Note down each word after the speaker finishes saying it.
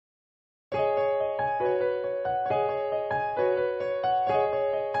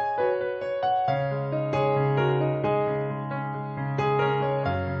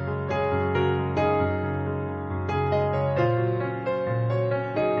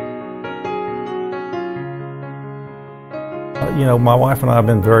You know, my wife and I have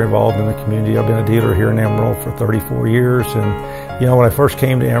been very involved in the community. I've been a dealer here in Amarillo for 34 years, and you know, when I first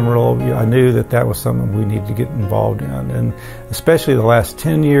came to Amarillo, I knew that that was something we needed to get involved in, and especially the last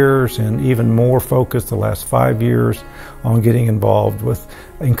 10 years and even more focused the last 5 years on getting involved with,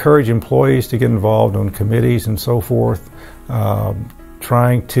 encourage employees to get involved on committees and so forth.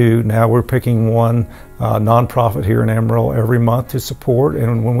 Trying to, now we're picking one nonprofit here in Amarillo every month to support,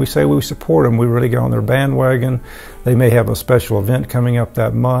 and when we say we support them, we really get on their bandwagon. They may have a special event coming up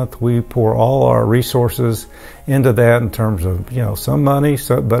that month. We pour all our resources into that in terms of, you know, some money,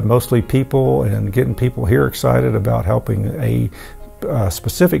 but mostly people, and getting people here excited about helping a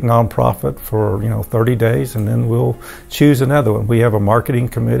specific nonprofit for, you know, 30 days, and then we'll choose another one. We have a marketing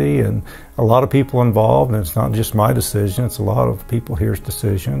committee and a lot of people involved, and it's not just my decision, it's a lot of people here's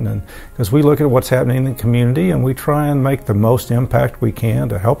decision, and because we look at what's happening in the community and we try and make the most impact we can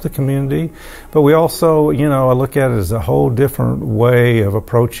to help the community, but we also, you know, I look at it as a whole different way of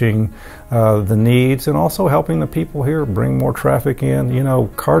approaching the needs, and also helping the people here bring more traffic in. You know,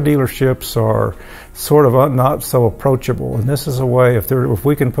 car dealerships are sort of not so approachable, and this is a way, if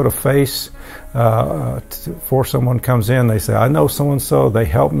we can put a face before someone comes in, they say, I know so-and-so, they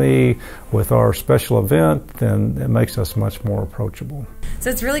helped me with our special event, then it makes us much more approachable. So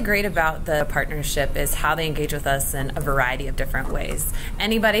it's really great about the partnership is how they engage with us in a variety of different ways.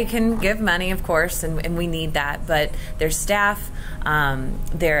 Anybody can give money, of course, and we need that, but their staff,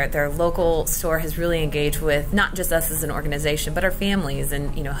 their local store has really engaged with not just us as an organization, but our families,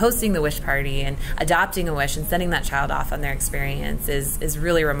 and, you know, hosting the wish party and adopting a wish and sending that child off on their experience is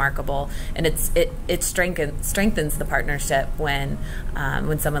really remarkable, and it strengthens the partnership when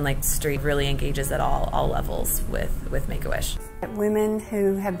someone like the street really engages at all levels with Make-A-Wish. Women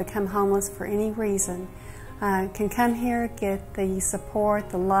who have become homeless for any reason can come here, get the support,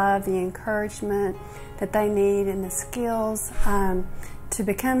 the love, the encouragement that they need, and the skills to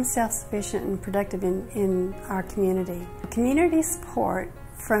become self-sufficient and productive in our community. Community support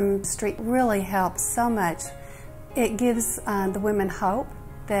from the street really helps so much. It gives the women hope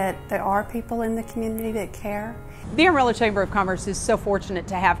that there are people in the community that care. The Amarillo Chamber of Commerce is so fortunate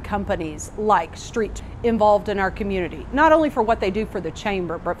to have companies like Street involved in our community, not only for what they do for the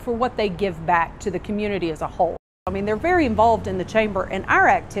chamber, but for what they give back to the community as a whole. I mean, they're very involved in the chamber and our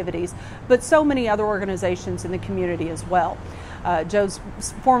activities, but so many other organizations in the community as well. Joe's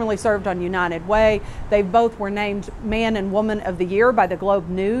formerly served on United Way. They both were named Man and Woman of the Year by the Globe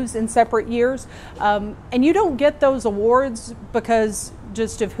News in separate years. And you don't get those awards because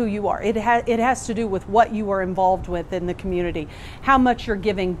just of who you are. It has to do with what you are involved with in the community, how much you're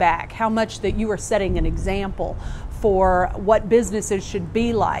giving back, how much that you are setting an example for what businesses should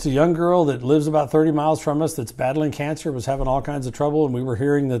be like. It's a young girl that lives about 30 miles from us that's battling cancer, was having all kinds of trouble, and we were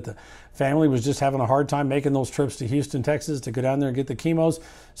hearing that the family was just having a hard time making those trips to Houston, Texas to go down there and get the chemos.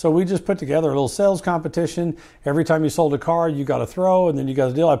 So we just put together a little sales competition. Every time you sold a car, you got a throw, and then you got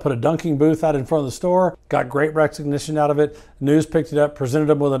a deal. I put a dunking booth out in front of the store, got great recognition out of it. News picked it up, presented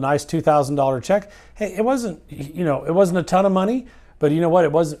them with a nice $2,000 check. Hey, it wasn't, you know, it wasn't a ton of money, but you know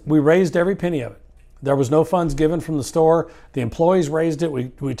what? We raised every penny of it. There was no funds given from the store. The employees raised it.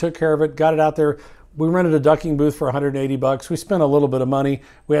 We took care of it, got it out there. We rented a ducking booth for $180. We spent a little bit of money.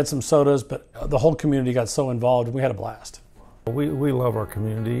 We had some sodas, but the whole community got so involved, and we had a blast. We love our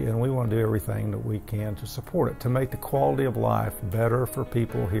community, and we want to do everything that we can to support it, to make the quality of life better for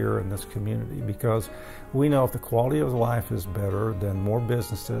people here in this community, because we know if the quality of life is better, then more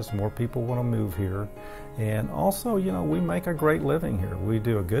businesses, more people want to move here. And also, you know, we make a great living here. We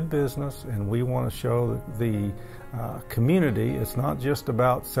do a good business, and we want to show the community it's not just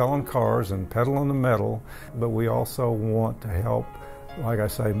about selling cars and pedaling the metal, but we also want to help, like I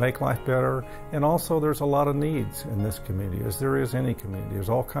say, make life better. And also there's a lot of needs in this community, as there is any community. There's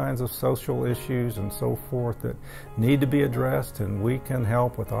all kinds of social issues and so forth that need to be addressed, and we can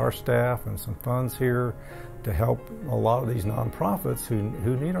help with our staff and some funds here to help a lot of these nonprofits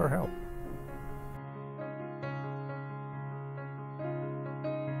who need our help.